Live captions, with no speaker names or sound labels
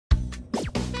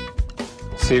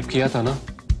Save किया था ना?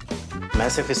 मैं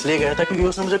सिर्फ इसलिए गया था क्योंकि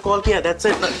उसने मुझे कॉल किया, that's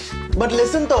it. But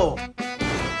listen तो.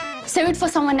 Save it for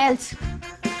someone else.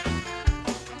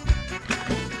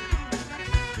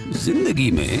 जिंदगी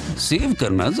में सेव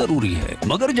करना जरूरी है,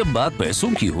 मगर जब बात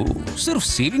पैसों की हो, सिर्फ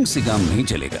सेविंग से काम नहीं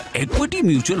चलेगा। इक्विटी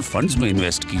म्यूचुअल फंड्स में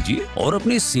इन्वेस्ट कीजिए और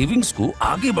अपने सेविंग्स को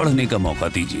आगे बढ़ने का मौका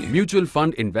दीजिए। Mutual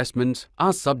fund investments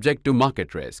are subject to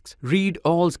market risks. Read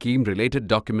all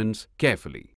scheme-related documents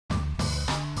carefully.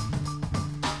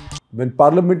 When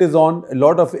Parliament is on, a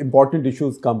lot of important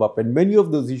issues come up, and many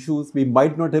of those issues we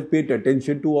might not have paid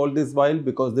attention to all this while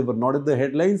because they were not in the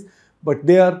headlines, but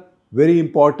they are very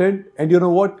important, and you know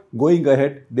what? Going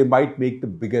ahead, they might make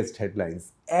the biggest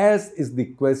headlines, as is the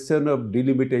question of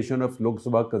delimitation of Lok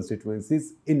Sabha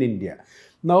constituencies in India.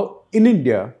 Now, in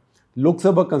India, Lok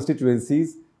Sabha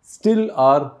constituencies still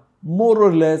are more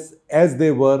or less as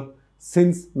they were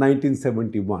since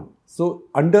 1971. So,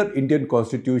 under Indian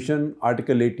Constitution,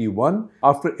 Article 81,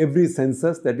 after every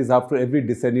census, that is after every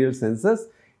decennial census,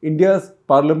 India's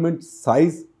parliament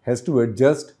size has to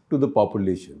adjust to the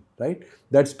population, right?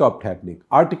 That stopped happening.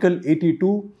 Article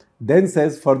 82 then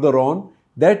says further on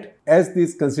that as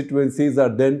these constituencies are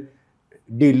then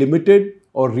delimited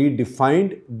or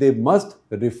redefined, they must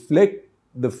reflect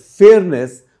the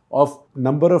fairness of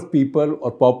number of people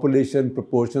or population,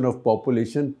 proportion of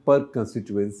population per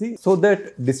constituency, so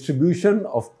that distribution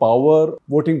of power,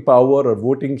 voting power or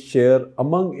voting share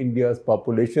among India's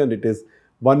population, it is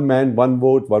one man, one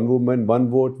vote, one woman, one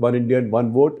vote, one Indian,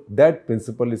 one vote, that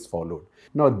principle is followed.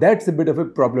 Now that's a bit of a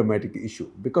problematic issue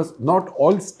because not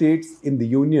all states in the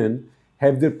union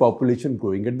have their population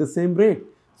growing at the same rate.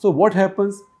 So what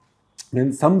happens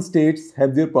when some states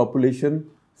have their population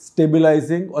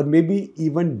stabilizing or maybe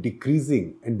even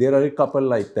decreasing, and there are a couple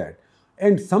like that,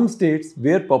 and some states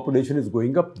where population is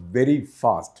going up very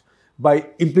fast. By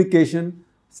implication,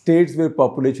 states where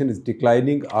population is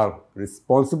declining are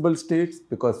responsible states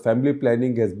because family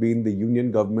planning has been the union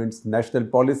government's national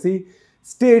policy.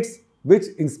 States which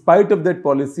in spite of that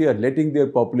policy are letting their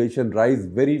population rise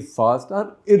very fast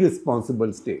are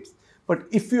irresponsible states. But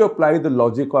if you apply the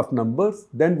logic of numbers,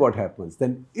 then what happens?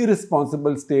 Then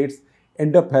irresponsible states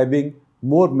end up having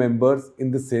more members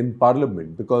in the same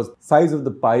parliament because size of the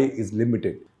pie is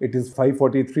limited. It is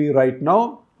 543 right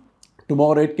now.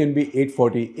 Tomorrow it can be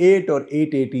 848 or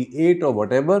 888 or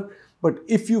whatever. But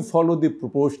if you follow the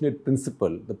proportionate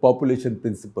principle, the population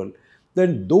principle,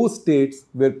 then those states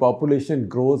where population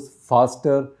grows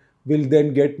faster will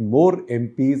then get more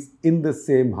MPs in the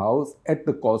same house at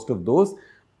the cost of those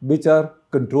which are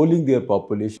controlling their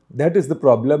population. That is the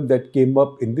problem that came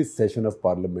up in this session of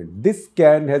Parliament. This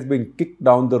can has been kicked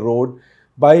down the road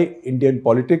by Indian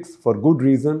politics for good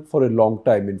reason for a long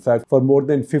time. In fact, for more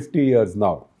than 50 years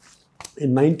now.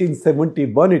 In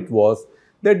 1971 it was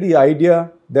that the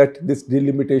idea that this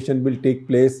delimitation will take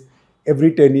place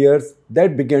every 10 years,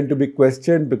 that began to be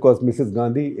questioned because Mrs.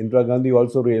 Gandhi, Indira Gandhi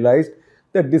also realized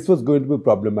that this was going to be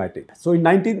problematic. So in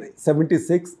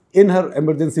 1976, in her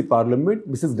emergency parliament,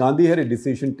 Mrs. Gandhi had a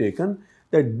decision taken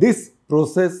that this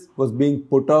process was being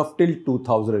put off till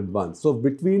 2001. So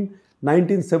between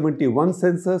 1971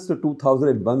 census to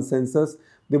 2001 census,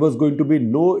 there was going to be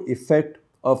no effect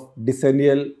of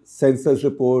decennial census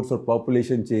reports or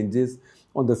population changes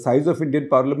on the size of Indian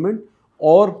parliament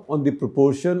or on the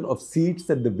proportion of seats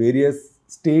that the various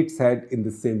states had in the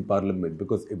same parliament.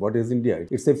 Because what is India?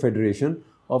 It's a federation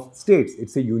of states.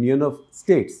 It's a union of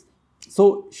states.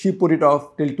 So she put it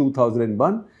off till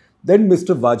 2001. Then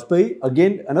Mr. Vajpayee,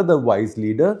 again another wise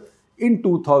leader, in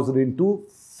 2002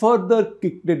 further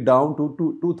kicked it down to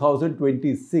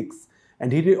 2026.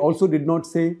 And he also did not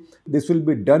say this will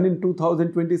be done in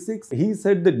 2026. He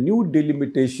said the new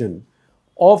delimitation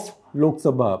of Lok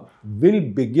Sabha will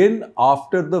begin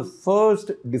after the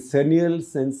first decennial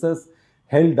census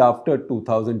held after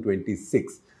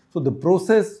 2026. So the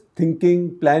process,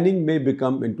 thinking, planning may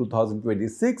become in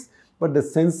 2026, but the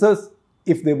census,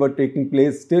 if they were taking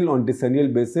place still on decennial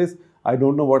basis, I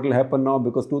don't know what will happen now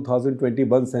because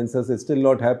 2021 census has still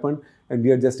not happened and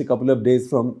we are just a couple of days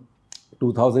from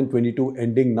 2022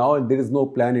 ending now and there is no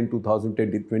plan in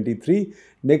 2023.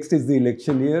 Next is the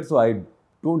election year, so I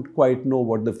don't quite know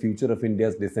what the future of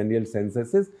India's decennial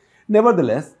census is.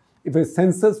 Nevertheless, if a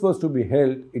census was to be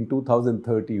held in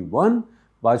 2031,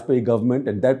 Vajpayee government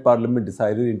and that parliament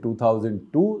decided in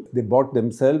 2002, they bought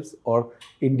themselves or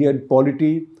Indian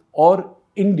polity or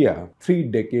India 3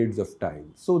 decades of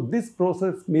time. So this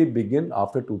process may begin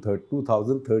after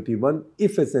 2031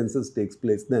 if a census takes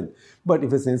place then. But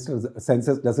if a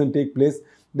census doesn't take place,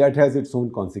 that has its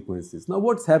own consequences. Now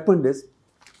what's happened is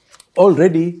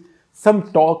already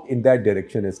some talk in that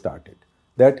direction has started.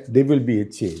 that there will be a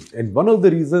change. And one of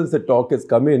the reasons the talk has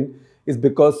come in is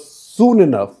because soon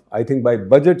enough, I think by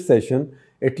budget session,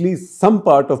 at least some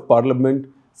part of Parliament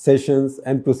sessions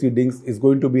and proceedings is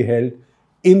going to be held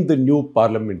in the new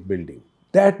Parliament building.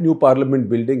 That new Parliament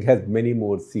building has many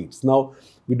more seats. Now,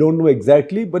 we don't know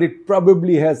exactly, but it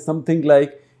probably has something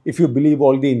like, if you believe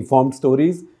all the informed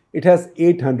stories, it has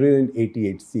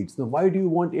 888 seats. Now, why do you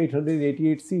want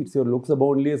 888 seats? Your Lok Sabha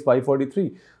only has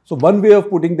 543. So, one way of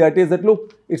putting that is that,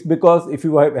 look, it's because if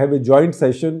you have a joint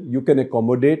session, you can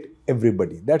accommodate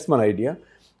everybody. That's one idea.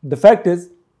 The fact is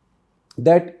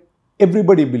that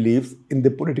everybody believes in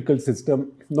the political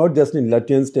system, not just in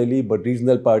Lutyens, Delhi, but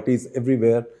regional parties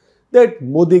everywhere, that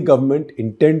Modi government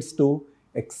intends to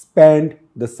expand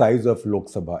the size of Lok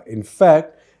Sabha. In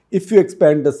fact, if you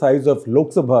expand the size of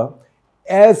Lok Sabha,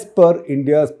 as per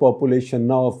India's population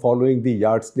now, following the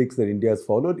yardsticks that India has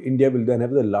followed, India will then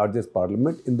have the largest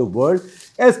parliament in the world,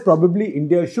 as probably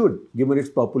India should, given its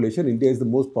population. India is the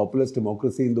most populous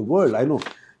democracy in the world. I know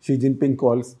Xi Jinping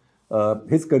calls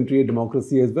his country a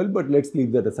democracy as well, but let's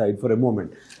leave that aside for a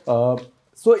moment.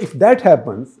 So if that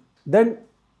happens, then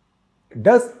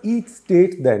does each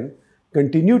state then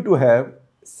continue to have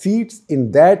seats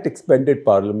in that expanded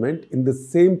parliament in the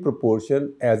same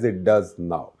proportion as it does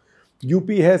now? UP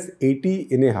has 80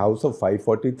 in a house of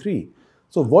 543.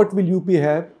 So what will UP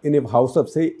have in a house of,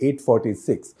 say,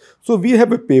 846? So we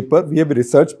have a paper, we have a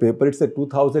research paper. It's a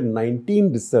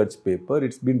 2019 research paper.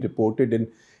 It's been reported in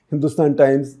Hindustan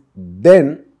Times.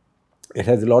 Then it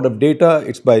has a lot of data.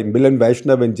 It's by Milan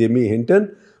Vaishnav and Jamie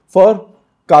Hinton for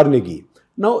Carnegie.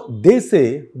 Now, they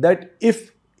say that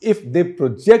if they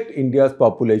project India's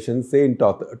population, say in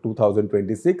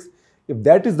 2026, if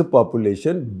that is the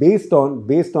population based on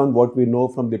what we know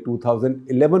from the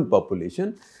 2011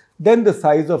 population, then the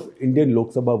size of Indian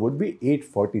Lok Sabha would be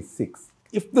 846.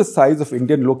 If the size of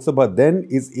Indian Lok Sabha then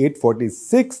is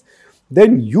 846,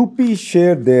 then UP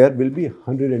share there will be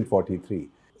 143.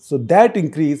 So that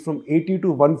increase from 80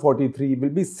 to 143 will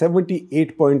be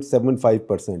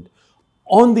 78.75%.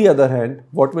 On the other hand,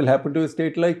 what will happen to a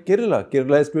state like Kerala?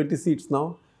 Kerala has 20 seats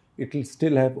now. It will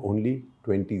still have only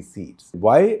 20 seats.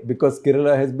 Why? Because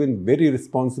Kerala has been very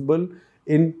responsible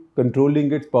in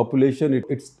controlling its population.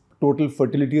 Its total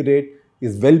fertility rate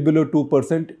is well below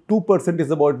 2%. 2%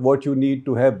 is about what you need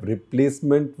to have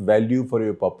replacement value for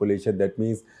your population. That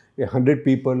means 100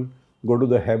 people go to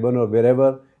the heaven or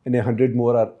wherever and 100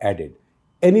 more are added.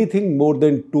 Anything more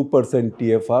than 2%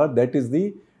 TFR, that is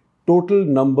the total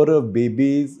number of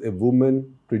babies a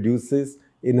woman produces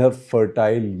in her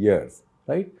fertile years,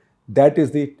 right? That is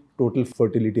the total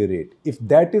fertility rate. If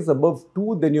that is above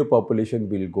 2, then your population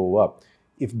will go up.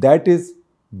 If that is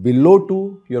below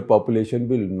 2, your population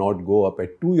will not go up.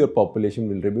 At 2, your population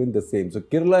will remain the same. So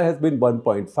Kerala has been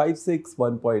 1.56,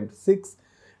 1.6.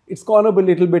 It's gone up a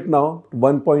little bit now,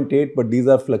 1.8, but these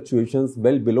are fluctuations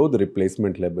well below the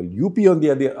replacement level. UP, on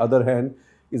the other hand,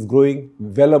 is growing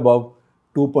well above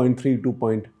 2.3,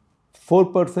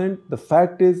 2.4%. The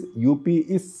fact is, UP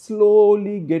is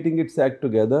slowly getting its act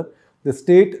together. The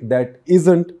state that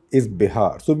isn't is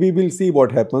Bihar. So we will see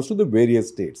what happens to the various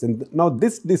states. And now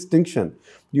this distinction,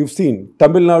 you've seen,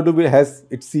 Tamil Nadu has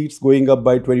its seats going up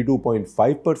by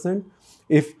 22.5%.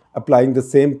 If applying the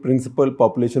same principle,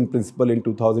 population principle in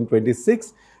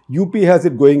 2026, UP has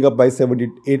it going up by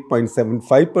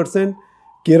 78.75%.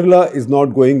 Kerala is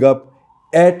not going up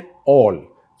at all.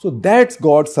 So that's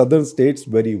got southern states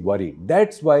very worried.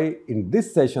 That's why in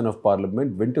this session of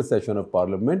Parliament, winter session of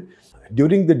Parliament,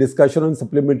 during the discussion on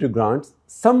supplementary grants,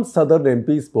 some southern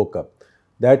MPs spoke up.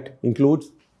 That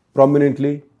includes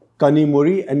prominently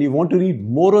Kanimuri. And you want to read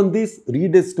more on this,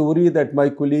 read a story that my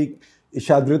colleague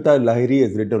Ishadrita Lahiri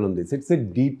has written on this. It's a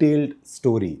detailed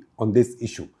story on this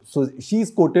issue. So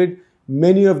she's quoted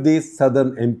many of these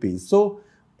southern MPs. So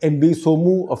MB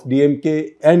Somu of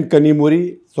DMK and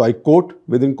Kanimuri, so I quote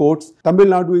within quotes, Tamil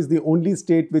Nadu is the only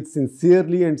state which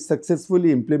sincerely and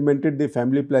successfully implemented the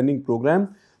family planning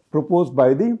program proposed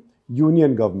by the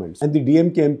union governments. And the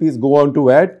DMK MPs go on to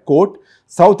add, quote,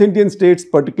 South Indian states,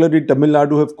 particularly Tamil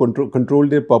Nadu, have controlled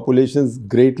their populations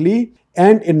greatly.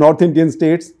 And in North Indian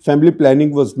states, family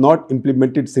planning was not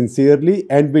implemented sincerely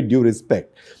and with due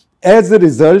respect. As a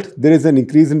result, there is an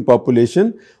increase in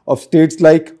population of states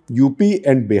like UP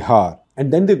and Bihar.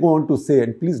 And then they go on to say,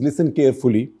 and please listen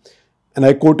carefully, and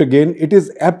I quote again, it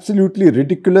is absolutely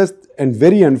ridiculous and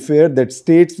very unfair that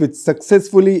states which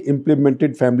successfully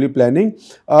implemented family planning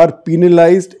are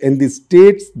penalized and the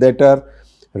states that are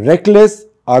reckless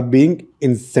are being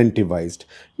incentivized.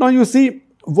 Now you see,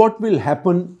 what will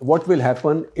happen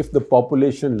if the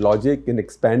population logic in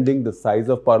expanding the size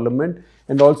of parliament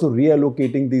and also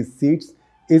reallocating these seats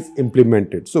is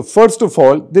implemented. So first of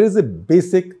all, there is a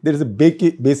basic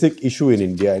issue in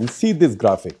India, and see this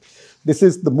graphic. This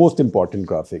is the most important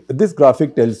graphic. This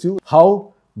graphic tells you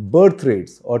how birth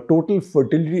rates or total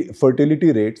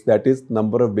fertility rates, that is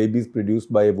number of babies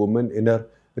produced by a woman in her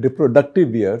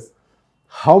reproductive years,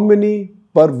 how many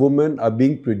per woman are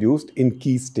being produced in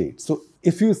key states. So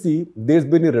if you see, there's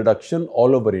been a reduction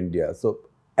all over India. So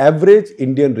average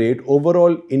Indian rate,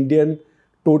 overall Indian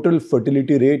total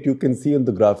fertility rate, you can see on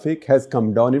the graphic, has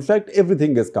come down. In fact,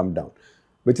 everything has come down,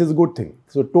 which is a good thing.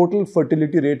 So total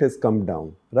fertility rate has come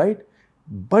down, right?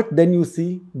 But then you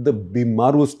see the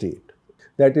Bimaru state,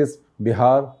 that is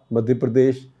Bihar, Madhya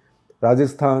Pradesh,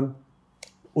 Rajasthan,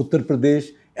 Uttar Pradesh,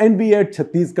 and we had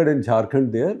Chhattisgarh and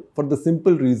Jharkhand there for the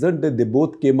simple reason that they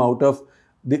both came out of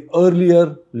the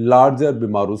earlier larger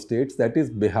Bimaru states, that is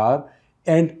Bihar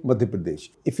and Madhya Pradesh.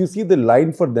 If you see the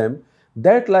line for them,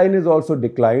 that line is also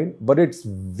declined, but it's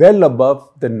well above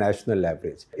the national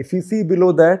average. If you see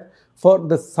below that, for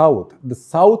the south,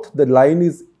 the line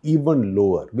is even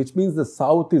lower, which means the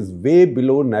south is way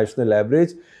below national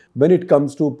average when it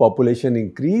comes to population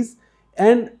increase,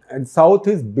 and south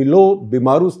is below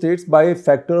Bimaru states by a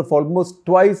factor of almost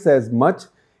twice as much.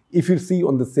 If you see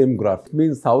on the same graph, it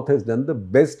means south has done the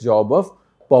best job of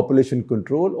population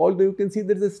control, although you can see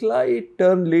there is a slight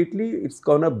turn lately. It's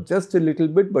gone up just a little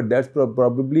bit, but that's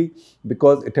probably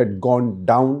because it had gone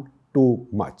down too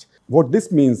much. What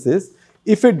this means is,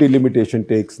 if a delimitation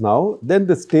takes now, then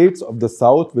the states of the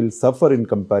south will suffer in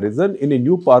comparison. In a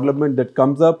new parliament that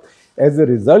comes up as a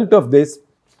result of this,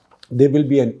 there will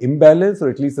be an imbalance, or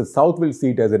at least the south will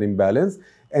see it as an imbalance,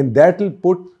 and that will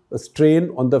put a strain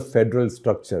on the federal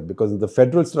structure, because in the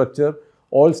federal structure,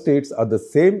 all states are the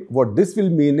same. What this will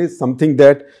mean is something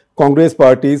that Congress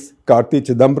party's Karti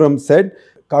Chidambaram said.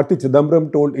 Karti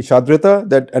Chidambaram told Ishadrita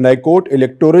that, and I quote,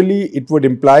 electorally it would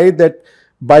imply that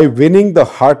by winning the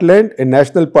heartland, a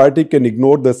national party can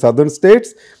ignore the southern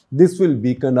states. This will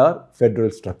weaken our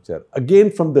federal structure.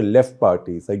 Again, from the left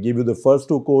parties, I gave you the first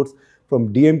two quotes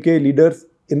from DMK leaders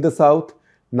in the south.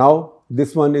 Now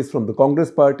this one is from the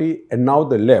Congress party, and now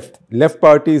the left. Left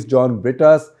party is John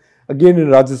Britas, again in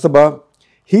Rajya Sabha.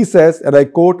 He says, and I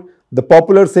quote, the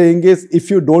popular saying is,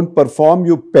 if you don't perform,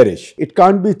 you perish. It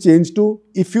can't be changed to,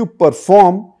 if you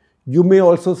perform, you may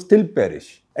also still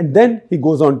perish. And then he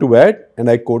goes on to add, and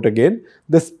I quote again,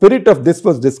 the spirit of this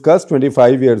was discussed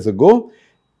 25 years ago,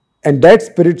 and that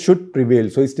spirit should prevail.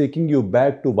 So he's taking you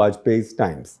back to Vajpayee's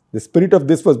times. The spirit of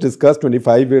this was discussed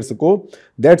 25 years ago.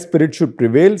 That spirit should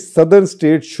prevail. Southern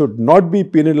states should not be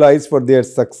penalized for their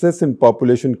success in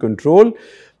population control,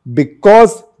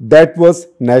 because that was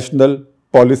national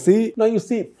policy. Now you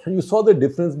see, you saw the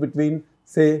difference between,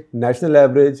 say, national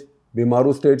average,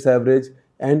 Bimaru states average,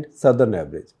 and southern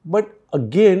average. But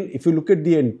again, if you look at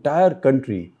the entire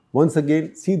country, once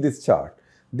again, see this chart.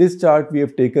 This chart we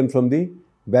have taken from the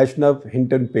Vaishnav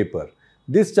Hinton paper.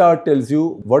 This chart tells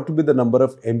you what will be the number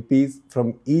of MPs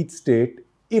from each state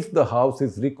if the House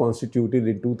is reconstituted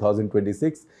in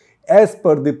 2026 as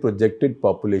per the projected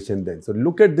population then. So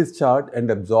look at this chart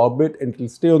and absorb it, and it will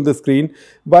stay on the screen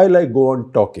while I go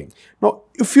on talking. Now,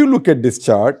 if you look at this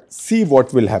chart, see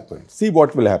what will happen. See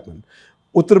what will happen.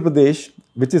 Uttar Pradesh,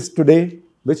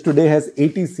 which today has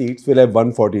 80 seats, will have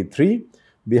 143.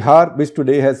 Bihar, which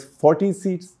today has 40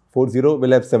 seats, 40,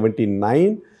 will have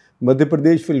 79. Madhya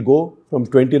Pradesh will go from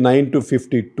 29 to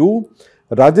 52.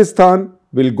 Rajasthan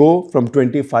will go from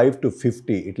 25 to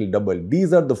 50. It will double.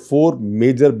 These are the four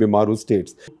major Bimaru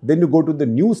states. Then you go to the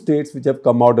new states which have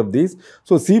come out of these.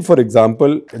 So see, for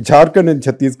example, Jharkhand and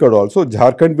Chhattisgarh also.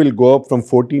 Jharkhand will go up from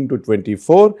 14 to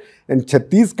 24, and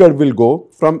Chhattisgarh will go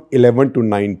from 11 to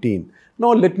 19.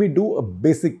 Now let me do a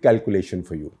basic calculation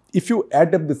for you. If you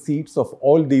add up the seats of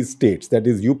all these states, that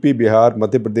is UP, Bihar,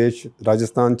 Madhya Pradesh,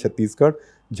 Rajasthan, Chhattisgarh,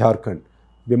 Jharkhand,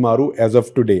 Bimaru as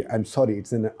of today. I'm sorry,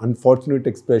 it's an unfortunate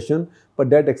expression, but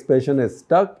that expression has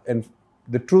stuck, and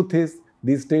the truth is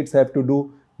these states have to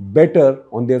do better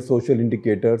on their social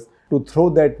indicators to throw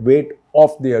that weight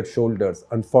off their shoulders,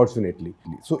 unfortunately.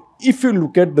 So if you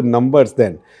look at the numbers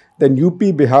then UP,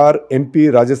 Bihar,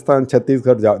 MP, Rajasthan,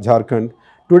 Chhattisgarh, Jharkhand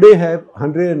today have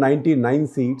 199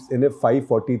 seats in a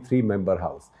 543 member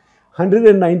house.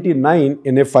 199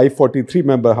 in a 543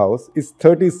 member house is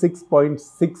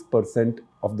 36.6%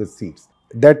 of the seats.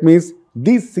 That means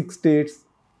these 6 states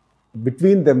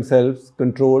between themselves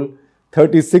control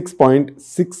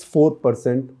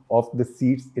 36.64% of the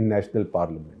seats in national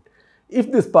parliament.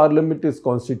 If this parliament is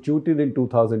constituted in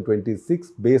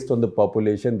 2026 based on the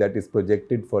population that is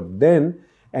projected for then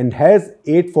and has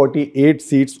 848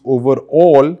 seats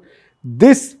overall,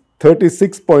 this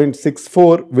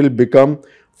 36.64 will become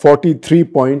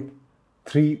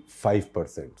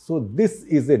 43.35%. So this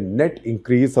is a net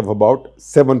increase of about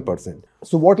 7%.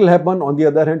 So what will happen on the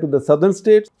other hand to the southern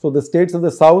states? So the states of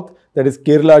the south, that is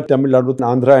Kerala, Tamil Nadu,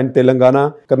 Andhra and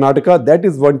Telangana, Karnataka, that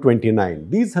is 129.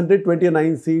 These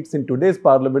 129 seats in today's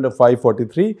parliament of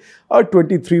 543 are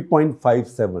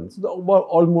 23.57. So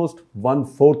almost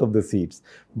 1/4 of the seats.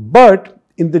 But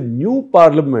in the new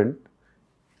parliament,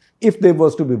 if there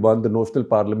was to be one, the national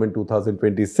parliament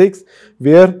 2026,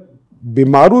 where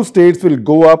Bimaru states will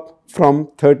go up from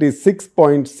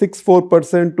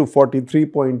 36.64% to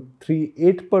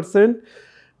 43.38%.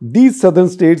 These southern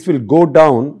states will go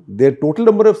down, their total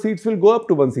number of seats will go up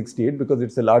to 168 because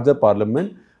it's a larger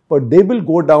parliament, but they will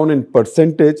go down in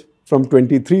percentage from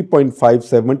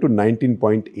 23.57 to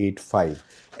 19.85.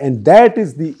 And that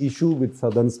is the issue with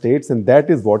southern states, and that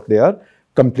is what they are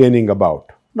complaining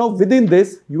about. Now, within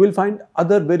this, you will find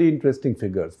other very interesting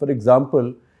figures. For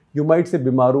example, you might say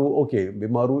Bimaru, okay,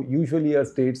 Bimaru usually are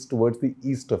states towards the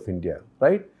east of India,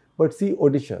 right? But see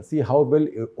Odisha, see how well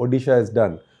Odisha has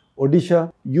done.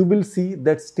 Odisha, you will see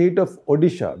that state of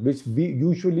Odisha, which we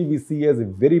usually see as a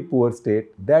very poor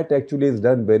state, that actually has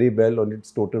done very well on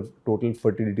its total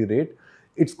fertility rate.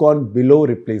 It's gone below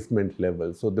replacement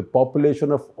level. So the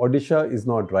population of Odisha is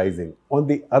not rising. On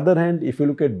the other hand, if you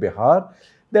look at Bihar,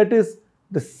 that is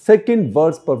the second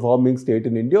worst performing state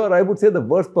in India, or I would say the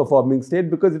worst performing state,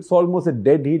 because it's almost a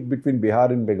dead heat between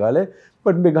Bihar and Meghalaya.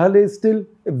 But Meghalaya is still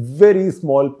a very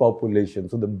small population,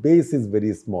 so the base is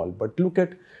very small. But look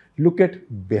at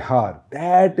Bihar.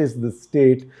 That is the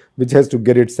state which has to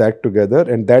get its act together,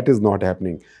 and that is not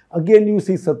happening. Again, you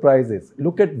see surprises.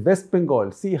 Look at West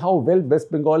Bengal. See how well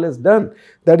West Bengal has done.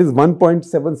 That is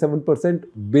 1.77%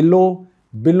 below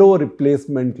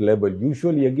replacement level.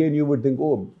 Usually, again, you would think,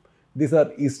 oh, these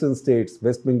are eastern states,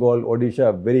 West Bengal,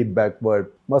 Odisha, very backward,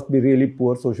 must be really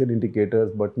poor social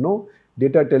indicators. But no,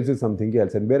 data tells you something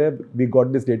else. And where have we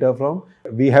got this data from?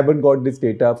 We haven't got this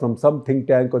data from some think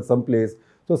tank or some place.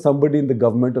 So somebody in the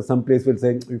government or some place will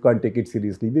say, you can't take it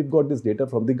seriously. We've got this data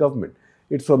from the government.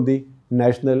 It's from the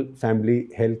National Family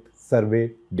Health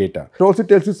Survey data. It also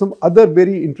tells you some other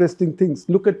very interesting things.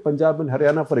 Look at Punjab and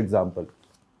Haryana, for example.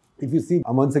 If you see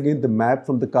once again the map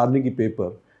from the Carnegie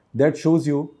paper, that shows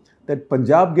you that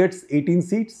Punjab gets 18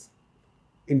 seats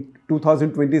in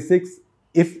 2026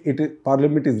 if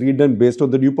parliament is redone based on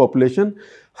the new population.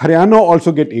 Haryana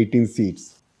also get 18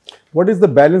 seats. What is the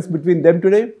balance between them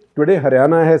today? Today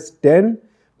Haryana has 10,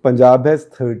 Punjab has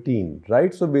 13,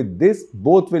 right? So with this,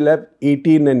 both will have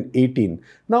 18 and 18.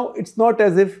 Now, it's not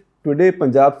as if today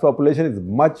Punjab's population is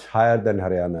much higher than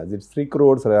Haryana's. It's 3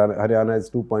 crores, Haryana is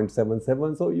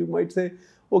 2.77. So you might say,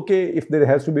 okay, if there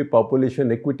has to be population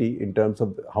equity in terms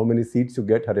of how many seats you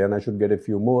get, Haryana should get a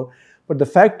few more. But the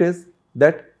fact is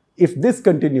that if this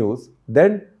continues,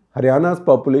 then Haryana's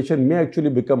population may actually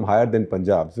become higher than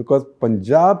Punjab's, because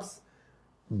Punjab's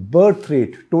birth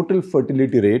rate, total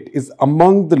fertility rate, is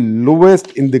among the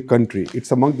lowest in the country.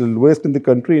 It's among the lowest in the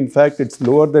country. In fact, it's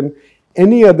lower than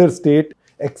any other state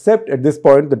except at this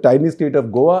point the tiny state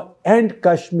of Goa and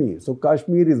Kashmir. So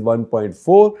Kashmir is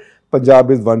 1.4,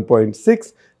 Punjab is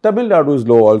 1.6, Tamil Nadu is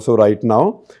low also right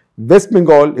now. West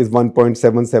Bengal is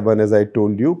 1.77 as I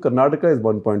told you, Karnataka is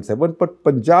 1.7, but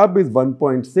Punjab is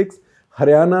 1.6.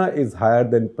 Haryana is higher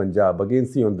than Punjab, again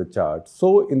see on the chart.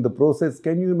 So in the process,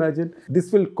 can you imagine?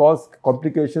 This will cause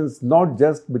complications not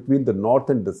just between the north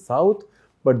and the south,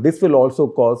 but this will also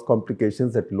cause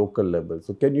complications at local level.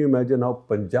 So can you imagine how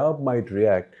Punjab might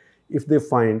react if they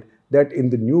find that in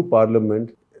the new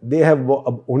parliament, they have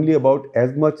only about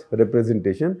as much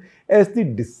representation as the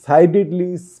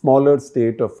decidedly smaller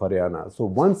state of Haryana. So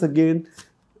once again,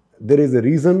 there is a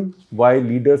reason why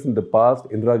leaders in the past,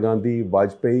 Indira Gandhi,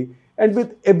 Vajpayee, and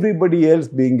with everybody else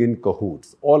being in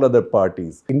cahoots, all other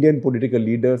parties, Indian political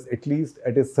leaders, at least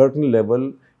at a certain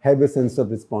level, have a sense of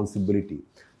responsibility.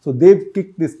 So they've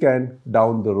kicked this can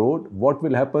down the road. What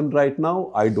will happen right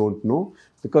now? I don't know.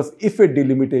 Because if a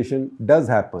delimitation does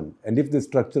happen, and if the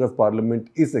structure of parliament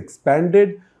is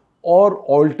expanded or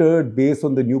altered based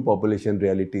on the new population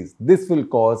realities, this will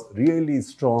cause really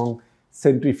strong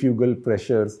centrifugal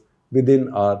pressures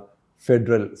within our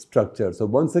federal structure. So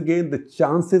once again, the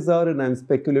chances are, and I'm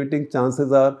speculating,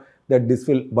 chances are that this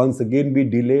will once again be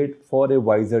delayed for a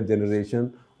wiser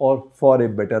generation or for a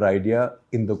better idea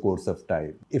in the course of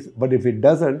time. But if it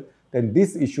doesn't, then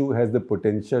this issue has the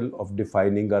potential of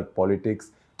defining our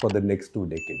politics for the next 2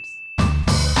 decades.